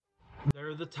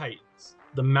are the Titans,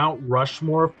 the Mount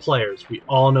Rushmore of players we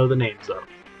all know the names of.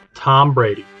 Tom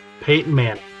Brady, Peyton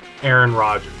Manning, Aaron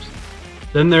Rodgers.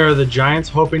 Then there are the Giants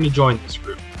hoping to join this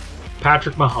group.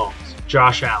 Patrick Mahomes,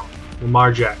 Josh Allen,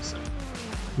 Lamar Jackson.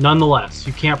 Nonetheless,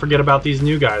 you can't forget about these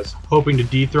new guys hoping to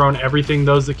dethrone everything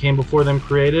those that came before them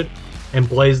created and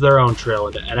blaze their own trail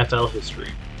into NFL history.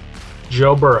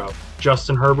 Joe Burrow,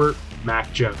 Justin Herbert,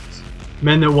 Mac Jones.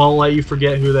 Men that won't let you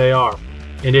forget who they are.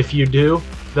 And if you do,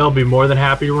 they'll be more than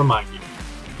happy to remind you.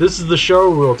 This is the show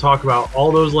where we'll talk about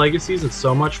all those legacies and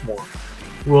so much more.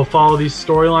 We'll follow these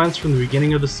storylines from the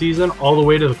beginning of the season all the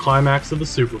way to the climax of the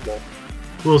Super Bowl.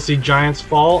 We'll see giants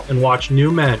fall and watch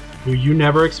new men who you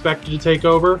never expected to take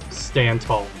over stand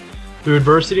tall. Through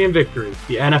adversity and victory,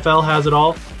 the NFL has it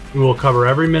all. We will cover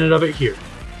every minute of it here.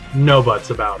 No buts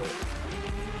about it.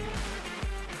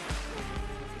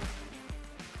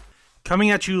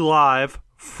 Coming at you live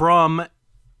from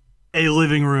a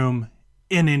living room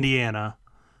in Indiana.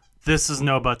 This is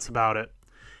No Buts About It.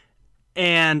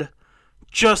 And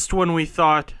just when we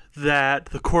thought that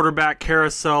the quarterback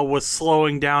carousel was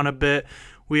slowing down a bit,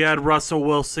 we had Russell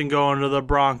Wilson going to the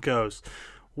Broncos.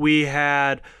 We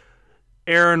had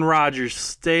Aaron Rodgers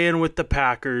staying with the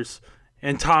Packers,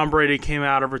 and Tom Brady came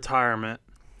out of retirement.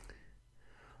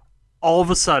 All of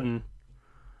a sudden,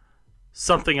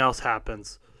 something else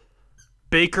happens.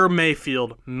 Baker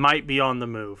Mayfield might be on the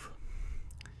move.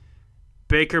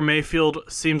 Baker Mayfield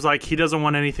seems like he doesn't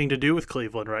want anything to do with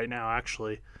Cleveland right now,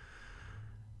 actually.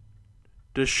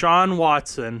 Deshaun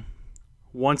Watson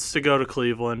wants to go to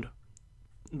Cleveland.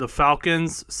 The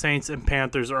Falcons, Saints, and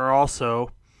Panthers are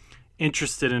also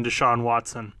interested in Deshaun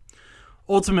Watson.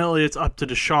 Ultimately, it's up to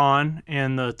Deshaun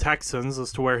and the Texans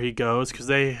as to where he goes because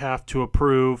they have to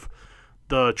approve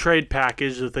the trade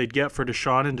package that they'd get for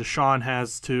Deshaun, and Deshaun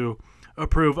has to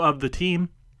approve of the team.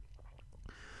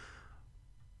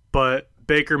 But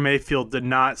Baker Mayfield did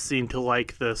not seem to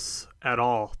like this at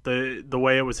all. The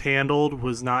way it was handled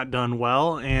was not done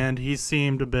well, and he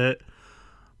seemed a bit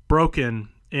broken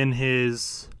in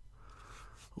his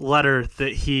letter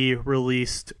that he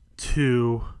released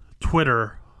to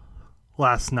Twitter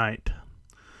last night.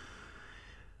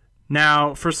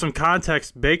 Now, for some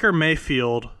context, Baker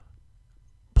Mayfield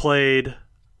played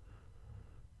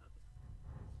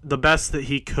the best that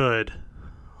he could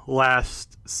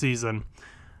last season.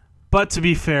 But to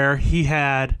be fair, he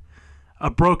had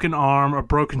a broken arm, a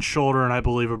broken shoulder, and I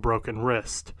believe a broken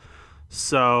wrist.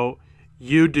 So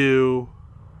you do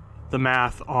the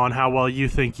math on how well you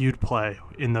think you'd play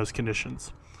in those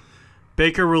conditions.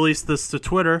 Baker released this to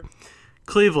Twitter.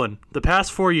 Cleveland, the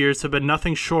past 4 years have been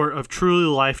nothing short of truly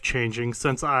life-changing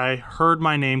since I heard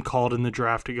my name called in the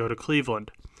draft to go to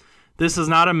Cleveland. This is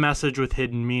not a message with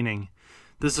hidden meaning.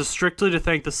 This is strictly to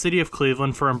thank the city of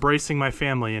Cleveland for embracing my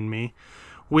family and me.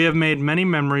 We have made many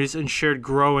memories and shared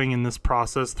growing in this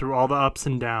process through all the ups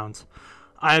and downs.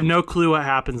 I have no clue what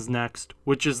happens next,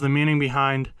 which is the meaning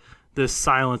behind this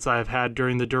silence I have had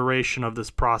during the duration of this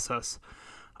process.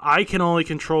 I can only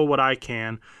control what I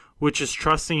can, which is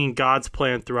trusting in God's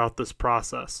plan throughout this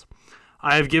process.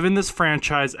 I have given this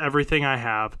franchise everything I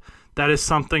have. That is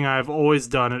something I have always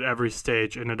done at every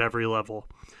stage and at every level.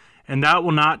 And that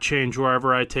will not change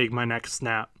wherever I take my next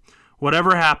snap.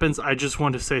 Whatever happens, I just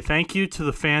want to say thank you to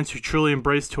the fans who truly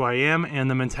embraced who I am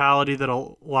and the mentality that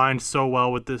aligned so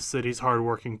well with this city's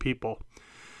hardworking people.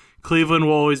 Cleveland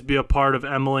will always be a part of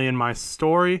Emily and my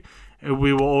story, and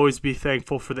we will always be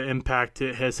thankful for the impact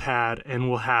it has had and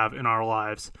will have in our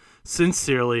lives.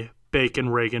 Sincerely, Bacon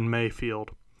Reagan Mayfield.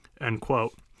 End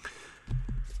quote.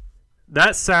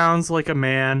 That sounds like a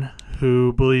man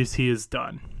who believes he is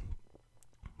done,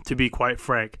 to be quite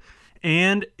frank.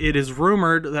 And it is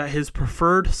rumored that his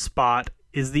preferred spot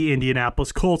is the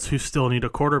Indianapolis Colts, who still need a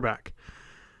quarterback.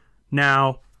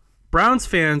 Now, Browns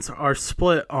fans are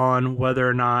split on whether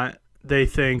or not they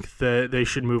think that they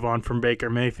should move on from Baker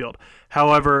Mayfield.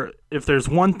 However, if there's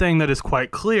one thing that is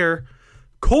quite clear,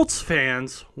 Colts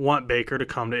fans want Baker to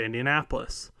come to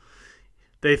Indianapolis.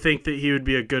 They think that he would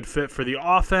be a good fit for the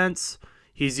offense.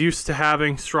 He's used to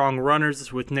having strong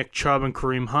runners with Nick Chubb and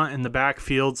Kareem Hunt in the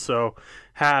backfield, so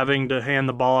having to hand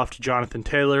the ball off to Jonathan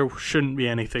Taylor shouldn't be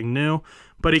anything new,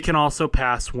 but he can also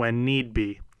pass when need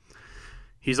be.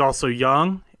 He's also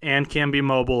young and can be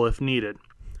mobile if needed.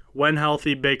 When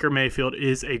healthy, Baker Mayfield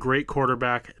is a great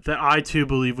quarterback that I too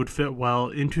believe would fit well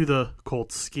into the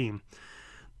Colts scheme.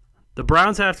 The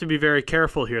Browns have to be very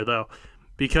careful here, though,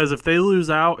 because if they lose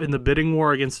out in the bidding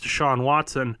war against Deshaun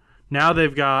Watson, now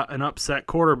they've got an upset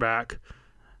quarterback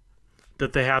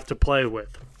that they have to play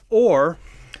with. Or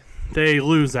they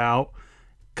lose out,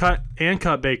 cut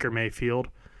Baker Mayfield,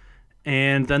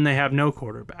 and then they have no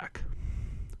quarterback.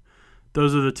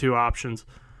 Those are the two options.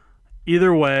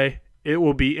 Either way, it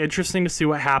will be interesting to see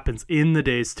what happens in the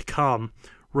days to come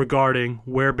regarding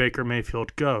where Baker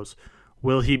Mayfield goes.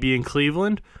 Will he be in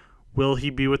Cleveland? Will he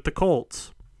be with the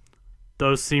Colts?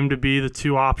 Those seem to be the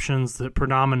two options that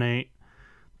predominate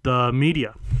the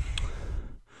media.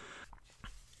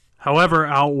 However,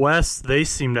 out west, they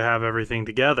seem to have everything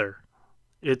together.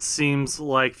 It seems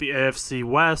like the AFC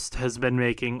West has been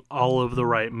making all of the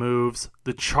right moves.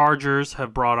 The Chargers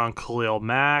have brought on Khalil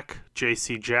Mack,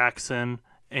 J.C. Jackson,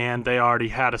 and they already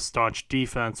had a staunch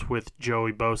defense with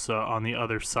Joey Bosa on the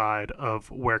other side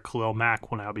of where Khalil Mack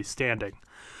will now be standing.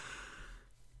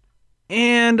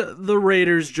 And the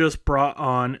Raiders just brought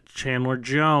on Chandler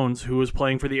Jones, who was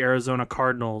playing for the Arizona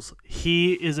Cardinals.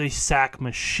 He is a sack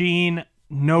machine.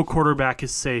 No quarterback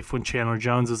is safe when Chandler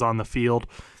Jones is on the field.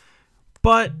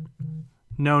 But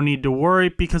no need to worry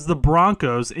because the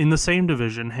Broncos in the same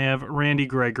division have Randy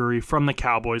Gregory from the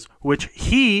Cowboys, which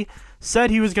he said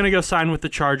he was going to go sign with the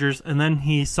Chargers, and then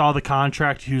he saw the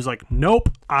contract. He was like, nope,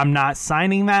 I'm not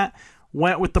signing that.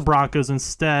 Went with the Broncos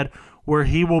instead, where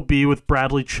he will be with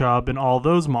Bradley Chubb and all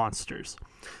those monsters.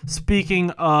 Speaking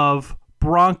of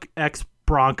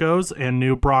ex-Broncos and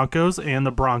new Broncos and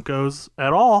the Broncos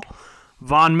at all,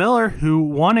 Von Miller, who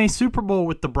won a Super Bowl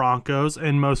with the Broncos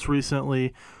and most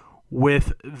recently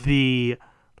with the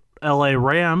LA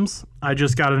Rams, I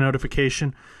just got a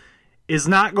notification, is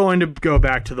not going to go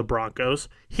back to the Broncos.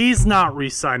 He's not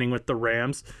re-signing with the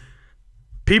Rams.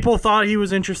 People thought he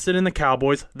was interested in the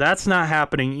Cowboys. That's not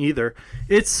happening either.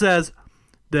 It says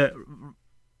that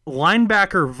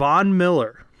linebacker Von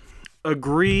Miller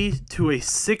agreed to a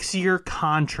 6-year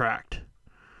contract.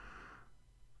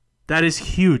 That is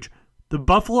huge. The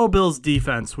Buffalo Bills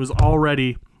defense was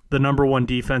already the number one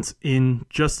defense in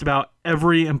just about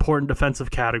every important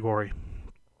defensive category.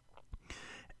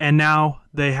 And now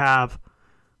they have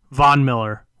Von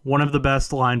Miller, one of the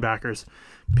best linebackers.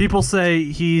 People say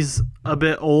he's a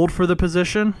bit old for the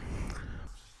position.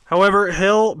 However,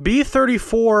 he'll be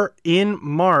 34 in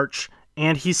March,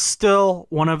 and he's still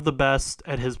one of the best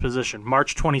at his position.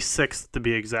 March 26th, to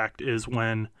be exact, is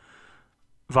when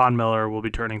Von Miller will be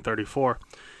turning 34.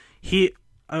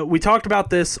 We talked about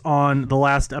this on the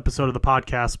last episode of the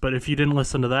podcast, but if you didn't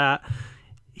listen to that,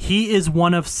 he is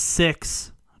one of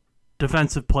 6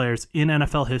 defensive players in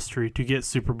NFL history to get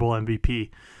Super Bowl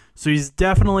MVP. So he's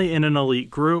definitely in an elite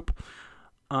group.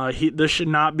 This should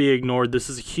not be ignored. This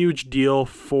is a huge deal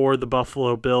for the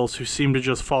Buffalo Bills, who seem to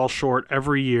just fall short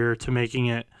every year to making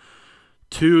it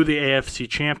to the AFC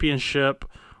Championship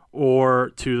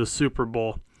or to the Super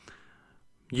Bowl,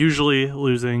 usually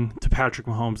losing to Patrick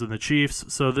Mahomes and the Chiefs.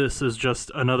 So this is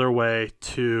just another way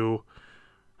to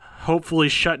hopefully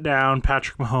shut down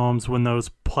Patrick Mahomes when those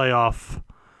playoff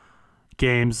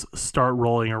games start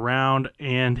rolling around,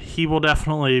 and he will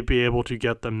definitely be able to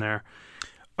get them there.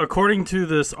 According to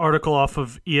this article off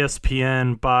of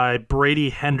ESPN by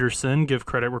Brady Henderson, give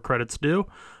credit where credit's due,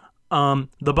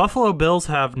 the Buffalo Bills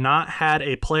have not had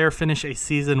a player finish a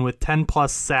season with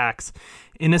 10-plus sacks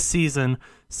in a season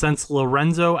since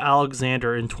Lorenzo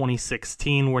Alexander in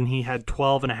 2016, when he had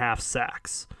 12.5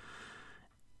 sacks.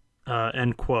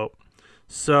 End quote.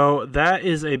 So that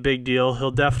is a big deal. He'll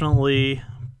definitely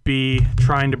be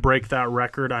trying to break that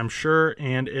record, I'm sure.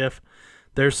 And if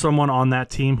there's someone on that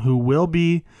team who will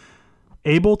be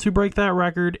able to break that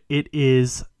record, it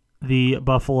is the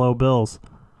Buffalo Bills.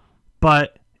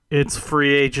 But it's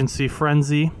free agency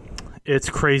frenzy.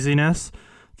 It's craziness.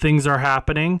 Things are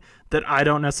happening that I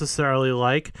don't necessarily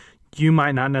like. You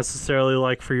might not necessarily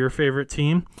like for your favorite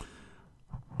team,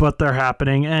 but they're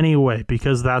happening anyway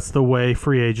because that's the way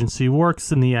free agency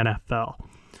works in the NFL.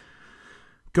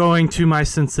 Going to my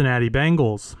Cincinnati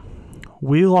Bengals,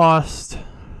 we lost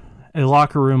a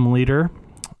locker room leader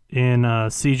in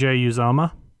CJ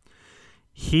Uzomah.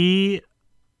 He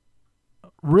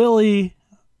really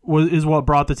is what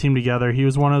brought the team together. He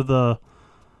was one of the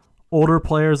older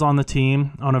players on the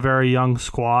team on a very young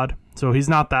squad. So he's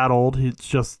not that old. It's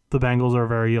just the Bengals are a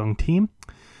very young team.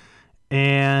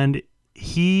 And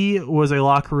he was a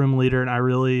locker room leader, and I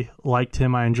really liked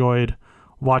him. I enjoyed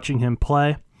watching him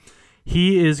play.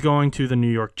 He is going to the New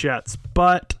York Jets,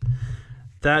 but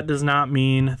that does not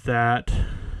mean that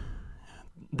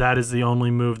that is the only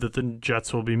move that the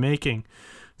Jets will be making.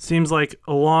 Seems like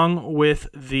along with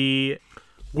the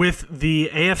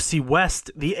AFC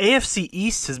West, the AFC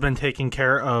East has been taking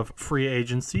care of free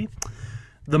agency.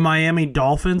 The Miami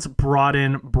Dolphins brought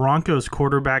in Broncos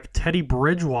quarterback Teddy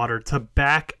Bridgewater to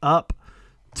back up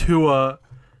Tua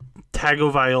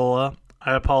Tagovailoa.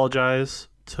 I apologize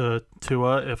to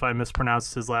Tua if I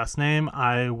mispronounced his last name.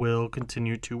 I will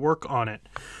continue to work on it.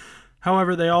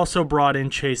 However, they also brought in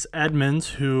Chase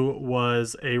Edmonds, who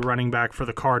was a running back for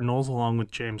the Cardinals, along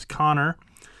with James Conner.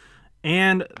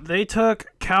 And they took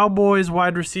Cowboys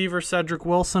wide receiver Cedric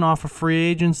Wilson off of free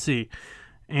agency.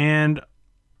 And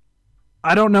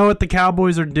I don't know what the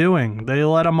Cowboys are doing. They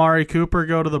let Amari Cooper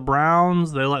go to the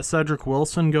Browns. They let Cedric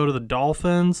Wilson go to the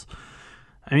Dolphins.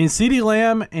 I mean, CeeDee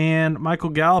Lamb and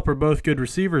Michael Gallup are both good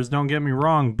receivers, don't get me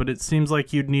wrong, but it seems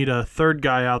like you'd need a third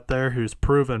guy out there who's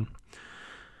proven.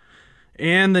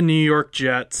 And the New York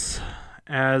Jets,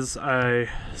 as I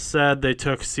said, they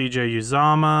took CJ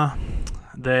Uzomah.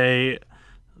 They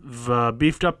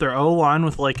beefed up their O-line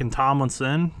with Laken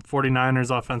Tomlinson,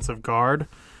 49ers offensive guard.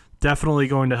 Definitely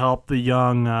going to help the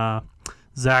young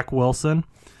Zach Wilson.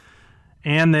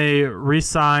 And they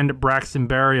re-signed Braxton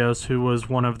Berrios, who was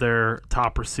one of their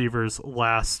top receivers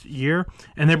last year.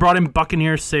 And they brought in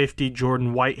Buccaneers safety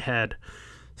Jordan Whitehead.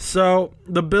 So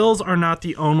the Bills are not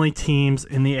the only teams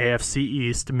in the AFC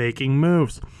East making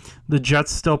moves. The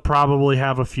Jets still probably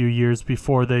have a few years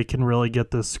before they can really get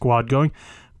this squad going.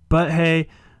 But hey,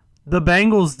 the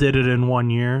Bengals did it in 1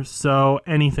 year, so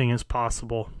anything is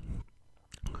possible.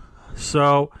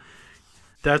 So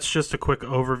that's just a quick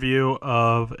overview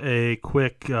of a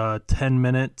quick 10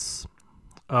 minutes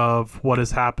of what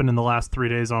has happened in the last 3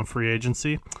 days on free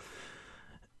agency.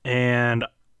 And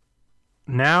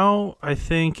now I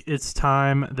think it's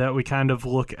time that we kind of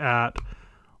look at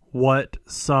what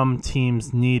some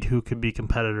teams need who could be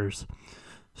competitors.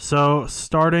 So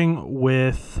starting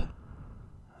with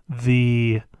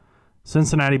the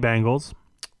Cincinnati Bengals,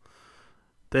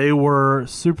 they were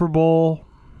Super Bowl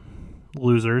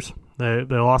losers. They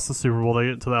lost the Super Bowl. They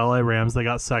get to the LA Rams. They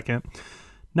got second.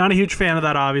 Not a huge fan of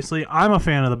that, obviously. I'm a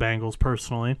fan of the Bengals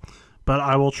personally, but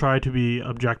I will try to be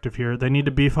objective here. They need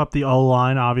to beef up the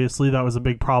O-line, obviously. That was a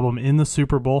big problem in the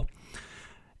Super Bowl.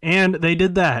 And they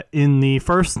did that in the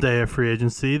first day of free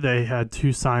agency. They had 2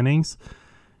 signings,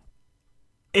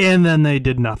 and then they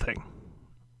did nothing.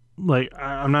 Like,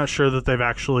 I'm not sure that they've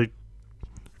actually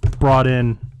brought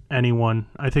in anyone.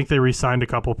 I think they re-signed a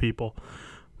couple people.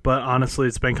 But honestly,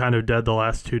 it's been kind of dead the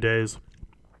last 2 days.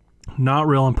 Not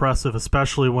real impressive,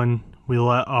 especially when we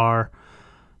let our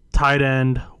tight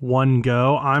end one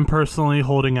go. I'm personally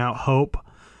holding out hope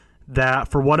that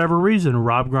for whatever reason,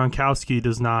 Rob Gronkowski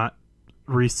does not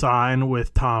re-sign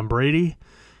with Tom Brady,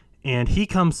 and he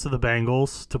comes to the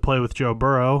Bengals to play with Joe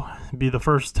Burrow. It'd be the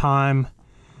first time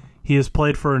he has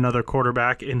played for another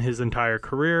quarterback in his entire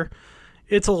career.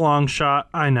 It's a long shot,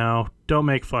 I know. Don't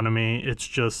make fun of me. It's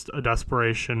just a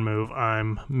desperation move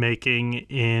I'm making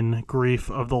in grief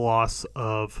of the loss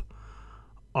of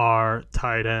our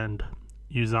tight end,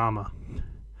 Uzomah.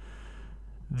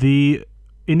 The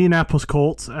Indianapolis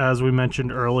Colts, as we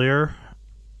mentioned earlier,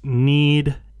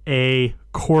 need a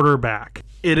quarterback.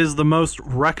 It is the most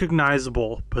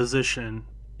recognizable position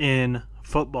in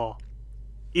football.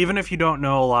 Even if you don't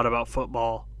know a lot about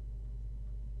football,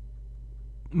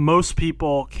 most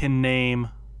people can name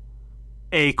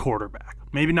a quarterback.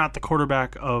 Maybe not the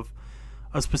quarterback of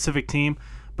a specific team,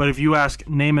 but if you ask,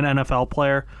 name an NFL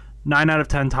player, 9 out of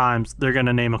 10 times they're going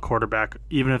to name a quarterback,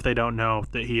 even if they don't know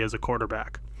that he is a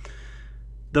quarterback.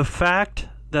 The fact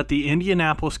that the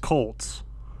Indianapolis Colts,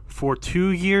 for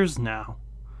 2 years now,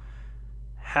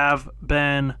 have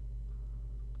been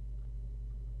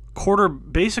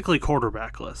basically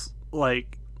quarterbackless.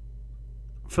 Like,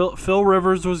 Phil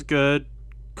Rivers was good.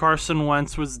 Carson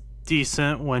Wentz was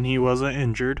decent when he wasn't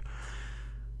injured.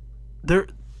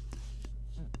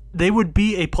 They would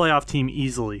be a playoff team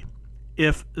easily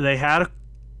if they had an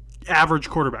average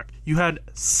quarterback. You had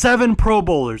 7 Pro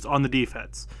Bowlers on the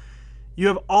defense. You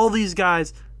have all these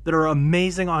guys that are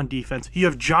amazing on defense. You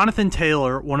have Jonathan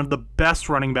Taylor, one of the best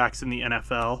running backs in the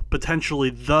NFL, potentially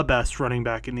the best running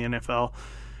back in the NFL,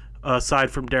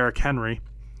 aside from Derrick Henry.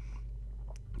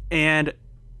 And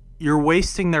you're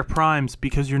wasting their primes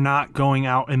because you're not going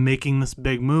out and making this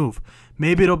big move.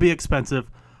 Maybe it'll be expensive,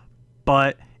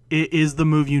 but it is the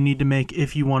move you need to make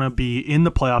if you want to be in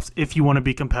the playoffs, if you want to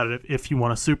be competitive, if you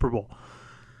want a Super Bowl.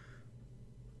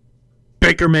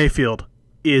 Baker Mayfield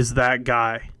is that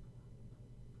guy.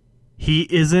 He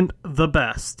isn't the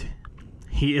best.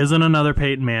 He isn't another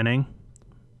Peyton Manning.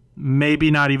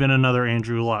 Maybe not even another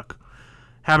Andrew Luck.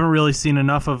 Haven't really seen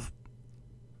enough of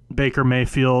Baker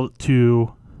Mayfield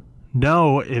to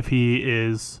know if he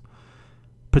is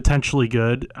potentially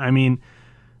good. I mean,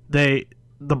 the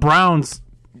Browns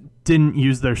didn't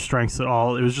use their strengths at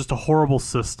all. It was just a horrible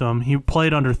system. He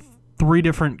played under 3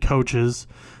 different coaches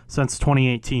since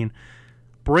 2018.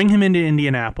 Bring him into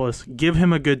Indianapolis, give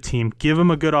him a good team, give him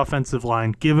a good offensive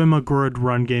line, give him a good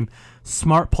run game,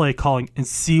 smart play calling, and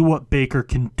see what Baker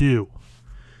can do.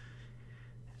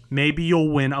 Maybe you'll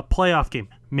win a playoff game.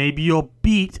 Maybe you'll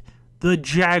beat the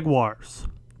Jaguars.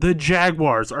 The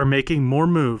Jaguars are making more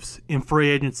moves in free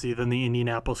agency than the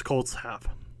Indianapolis Colts have.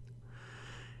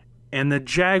 And the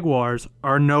Jaguars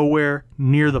are nowhere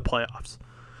near the playoffs.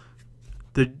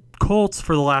 The Colts,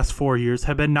 for the last 4 years,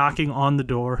 have been knocking on the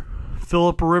door.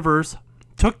 Phillip Rivers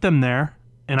took them there,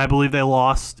 and I believe they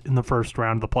lost in the first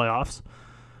round of the playoffs.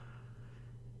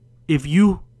 If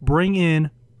you bring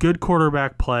in good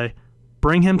quarterback play,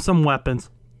 bring him some weapons,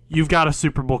 you've got a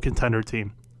Super Bowl contender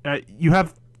team. You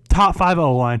have top 5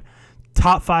 O-line,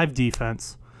 top 5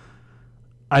 defense.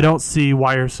 I don't see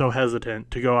why you're so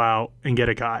hesitant to go out and get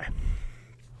a guy.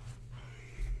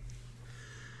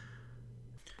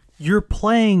 You're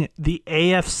playing the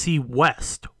AFC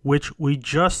West, which we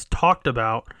just talked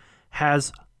about,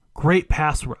 has great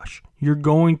pass rush. You're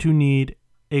going to need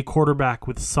a quarterback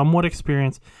with somewhat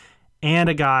experience and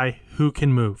a guy who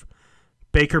can move.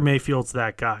 Baker Mayfield's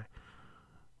that guy.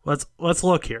 Let's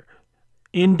look here.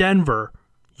 In Denver,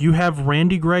 you have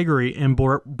Randy Gregory and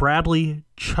Bradley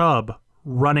Chubb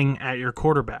running at your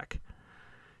quarterback.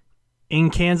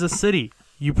 In Kansas City,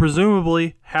 you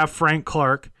presumably have Frank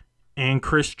Clark and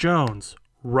Chris Jones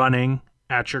running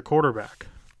at your quarterback.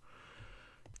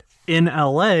 In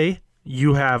LA,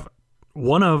 you have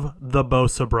one of the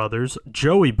Bosa brothers,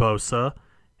 Joey Bosa,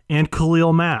 and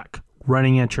Khalil Mack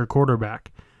running at your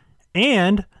quarterback.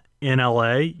 And in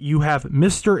LA, you have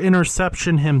Mr.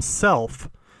 Interception himself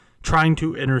trying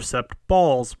to intercept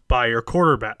balls by your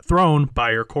quarterback, thrown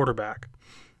by your quarterback.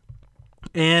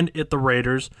 And at the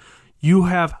Raiders, you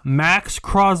have Max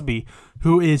Crosby,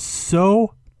 who is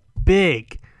so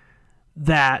big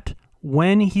that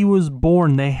when he was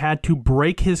born, they had to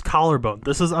break his collarbone.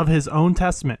 This is of his own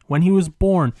testament. When he was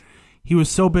born, he was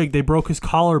so big, they broke his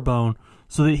collarbone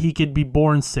so that he could be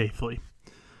born safely.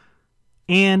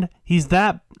 And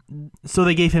so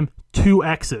they gave him 2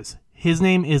 X's. His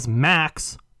name is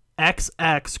Max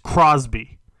XX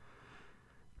Crosby.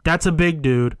 That's a big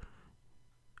dude.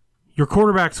 Your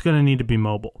quarterback's going to need to be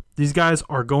mobile. These guys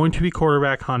are going to be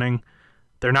quarterback hunting.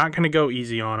 They're not going to go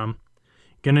easy on him.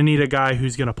 Going to need a guy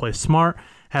who's going to play smart,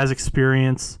 has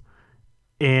experience,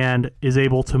 and is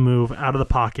able to move out of the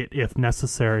pocket if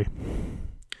necessary.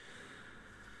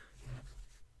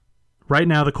 Right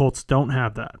now, the Colts don't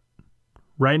have that.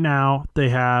 Right now, they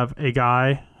have a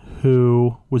guy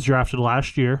who was drafted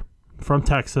last year from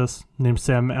Texas named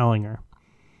Sam Ehlinger.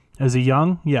 Is he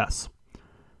young? Yes.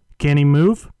 Can he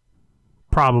move?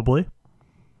 Probably.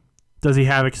 Does he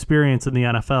have experience in the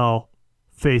NFL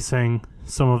facing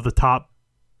some of the top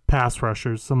pass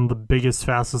rushers, some of the biggest,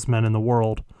 fastest men in the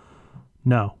world?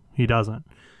 No, he doesn't.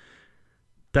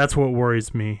 That's what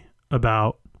worries me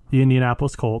about the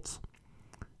Indianapolis Colts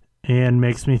and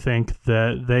makes me think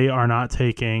that they are not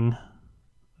taking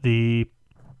the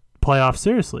playoffs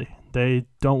seriously. They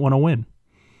don't want to win.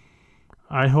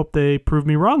 I hope they prove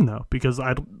me wrong, though, because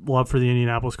I'd love for the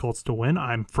Indianapolis Colts to win.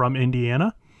 I'm from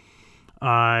Indiana.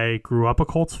 I grew up a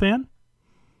Colts fan,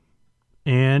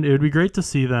 and it would be great to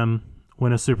see them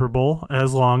win a Super Bowl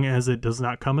as long as it does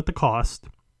not come at the cost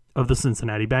of the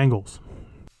Cincinnati Bengals.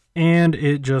 And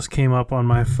it just came up on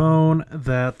my phone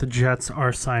that the Jets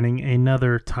are signing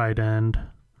another tight end.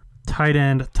 Tight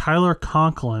end Tyler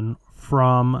Conklin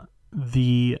from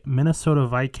the Minnesota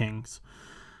Vikings.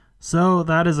 So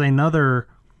that is another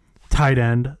tight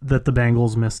end that the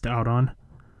Bengals missed out on.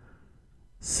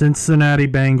 Cincinnati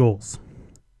Bengals,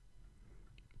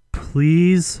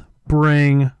 please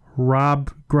bring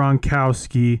Rob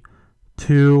Gronkowski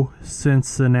to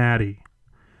Cincinnati.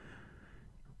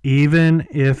 Even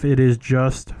if it is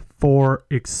just for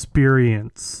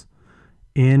experience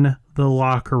in the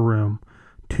locker room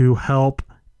to help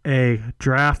a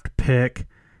draft pick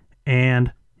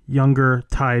and younger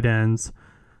tight ends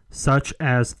such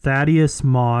as Thaddeus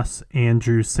Moss and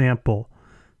Drew Sample.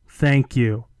 Thank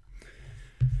you.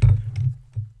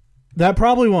 That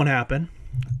probably won't happen.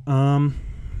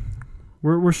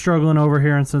 We're struggling over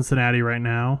here in Cincinnati right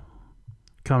now.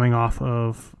 Coming off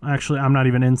of... Actually, I'm not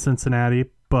even in Cincinnati,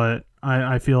 but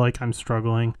I feel like I'm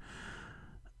struggling.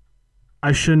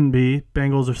 I shouldn't be.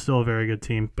 Bengals are still a very good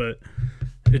team, but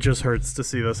it just hurts to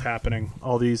see this happening.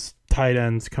 All these tight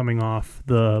ends coming off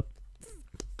the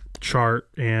chart,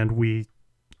 and we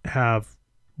have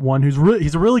one he's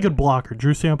a really good blocker.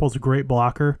 Drew Sample's a great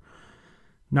blocker,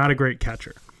 not a great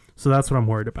catcher. So that's what I'm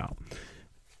worried about.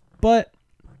 But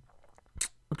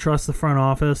I trust the front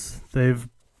office. They've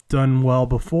done well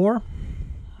before,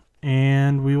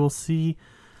 and we will see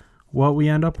what we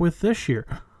end up with this year.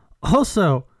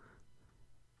 Also,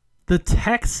 the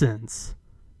Texans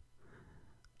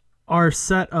are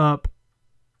set up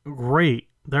great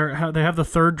They have the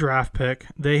 3rd draft pick.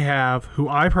 They have, who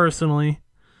I personally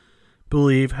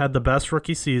believe had the best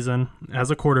rookie season as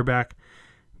a quarterback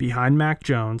behind Mac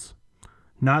Jones.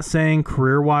 Not saying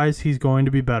career-wise he's going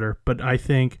to be better, but I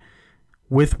think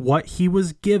with what he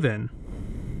was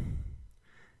given,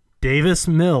 Davis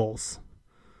Mills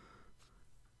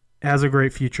has a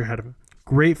great future ahead of him.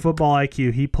 Great football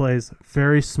IQ. He plays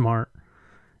very smart.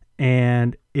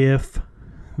 And if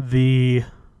the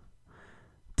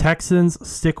Texans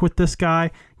stick with this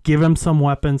guy, give him some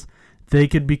weapons, they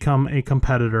could become a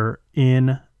competitor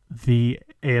in the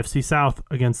AFC South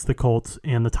against the Colts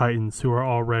and the Titans, who are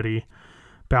already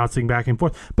bouncing back and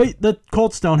forth. But the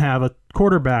Colts don't have a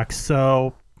quarterback,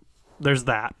 so there's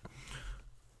that.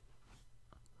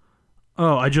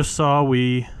 Oh, I just saw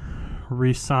we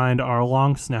re-signed our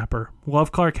long snapper.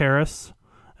 Love Clark Harris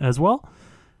as well.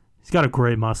 He's got a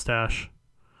great mustache.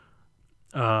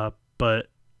 But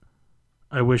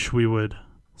I wish we would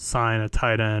sign a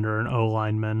tight end or an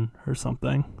O-lineman or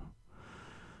something.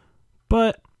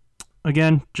 But,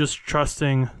 again, just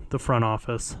trusting the front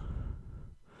office.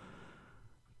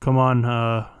 Come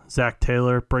on, Zach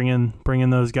Taylor, bring in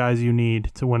those guys you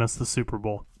need to win us the Super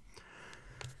Bowl.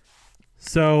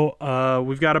 So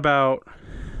we've got about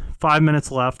 5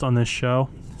 minutes left on this show,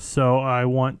 so I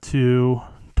want to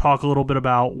talk a little bit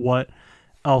about what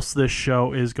else this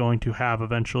show is going to have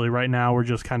eventually. Right now, we're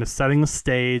just kind of setting the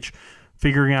stage,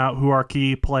 figuring out who our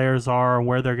key players are and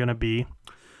where they're going to be.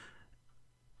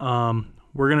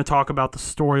 We're going to talk about the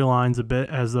storylines a bit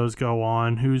as those go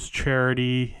on, whose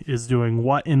charity is doing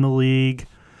what in the league,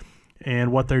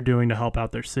 and what they're doing to help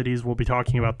out their cities. We'll be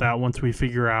talking about that once we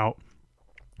figure out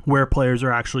where players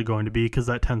are actually going to be, because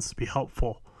that tends to be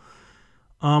helpful.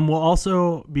 We'll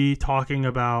also be talking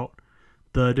about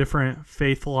the different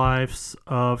faith lives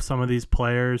of some of these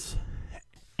players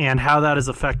and how that has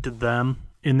affected them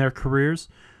in their careers.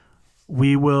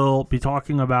 We will be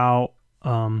talking about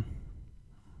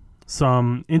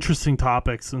some interesting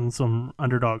topics and some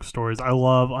underdog stories. I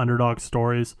love underdog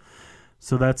stories,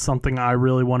 so that's something I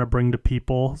really want to bring to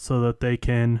people so that they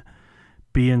can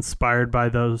be inspired by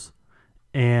those,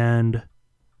 and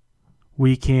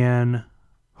we can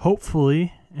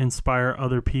hopefully inspire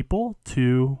other people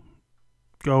to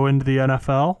go into the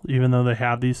NFL, even though they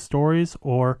have these stories,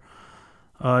 or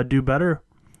do better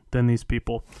than these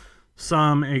people.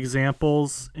 Some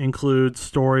examples include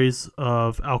stories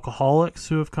of alcoholics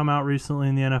who have come out recently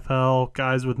in the NFL,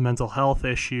 guys with mental health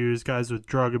issues, guys with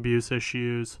drug abuse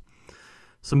issues,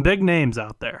 some big names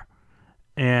out there.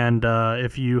 And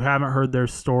if you haven't heard their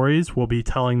stories, we'll be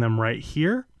telling them right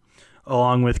here,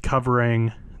 along with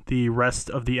covering the rest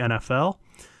of the NFL.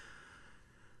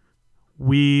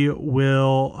 We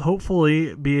will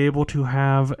hopefully be able to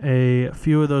have a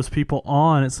few of those people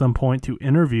on at some point to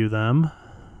interview them.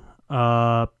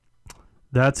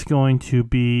 That's going to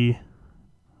be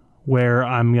where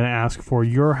I'm going to ask for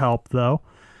your help, though.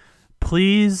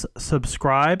 Please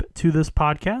subscribe to this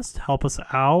podcast. Help us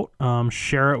out.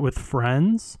 Share it with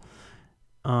friends.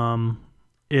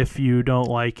 If you don't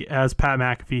like it, as Pat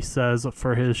McAfee says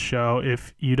for his show,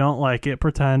 if you don't like it,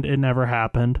 pretend it never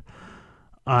happened.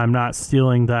 I'm not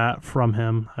stealing that from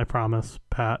him, I promise,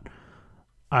 Pat.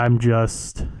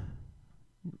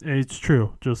 It's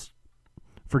true. Just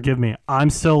forgive me. I'm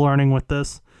still learning with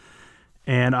this,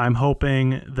 and I'm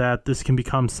hoping that this can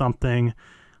become something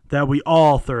that we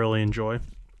all thoroughly enjoy,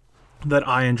 that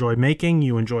I enjoy making,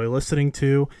 you enjoy listening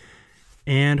to,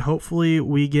 and hopefully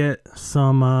we get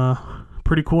some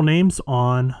pretty cool names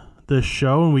on this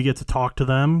show, and we get to talk to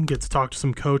them, get to talk to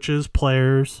some coaches,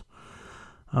 players,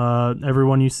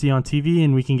 everyone you see on TV,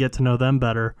 and we can get to know them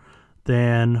better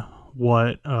than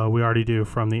what we already do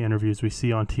from the interviews we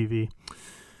see on TV.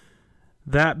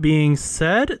 That being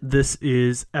said, this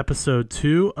is episode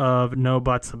 2 of No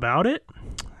Buts About It,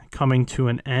 coming to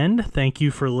an end. Thank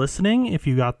you for listening if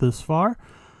you got this far.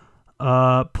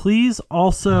 Please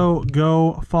also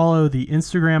go follow the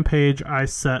Instagram page I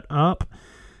set up.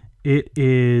 It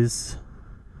is,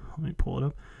 let me pull it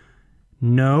up,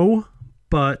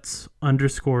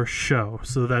 NoButts_show.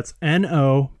 So that's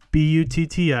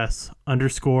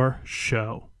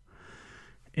NOBUTTS_show.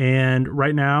 And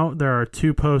right now there are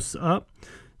 2 posts up.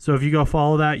 So if you go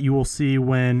follow that, you will see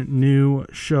when new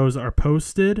shows are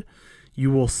posted.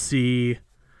 You will see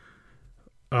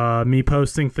me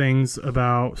posting things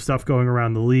about stuff going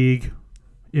around the league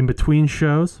in between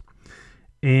shows.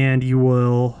 And you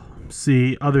will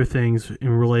see other things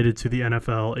related to the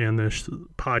NFL and this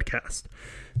podcast.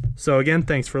 So again,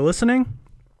 thanks for listening.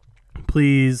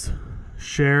 Please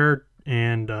share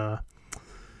and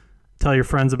tell your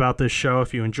friends about this show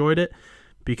if you enjoyed it.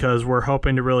 because we're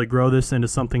hoping to really grow this into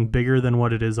something bigger than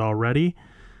what it is already.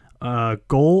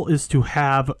 Goal is to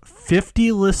have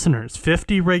 50 listeners,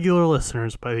 50 regular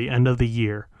listeners by the end of the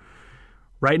year.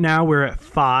 Right now we're at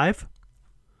 5,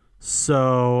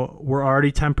 so we're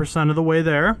already 10% of the way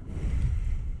there.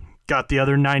 Got the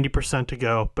other 90% to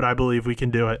go, but I believe we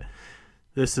can do it.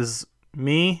 This is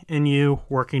me and you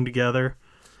working together.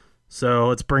 So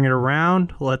let's bring it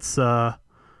around. Let's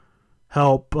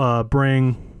help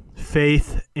bring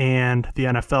faith and the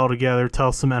NFL together,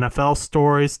 tell some NFL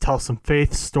stories, tell some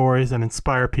faith stories, and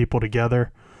inspire people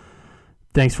together.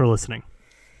 Thanks for listening.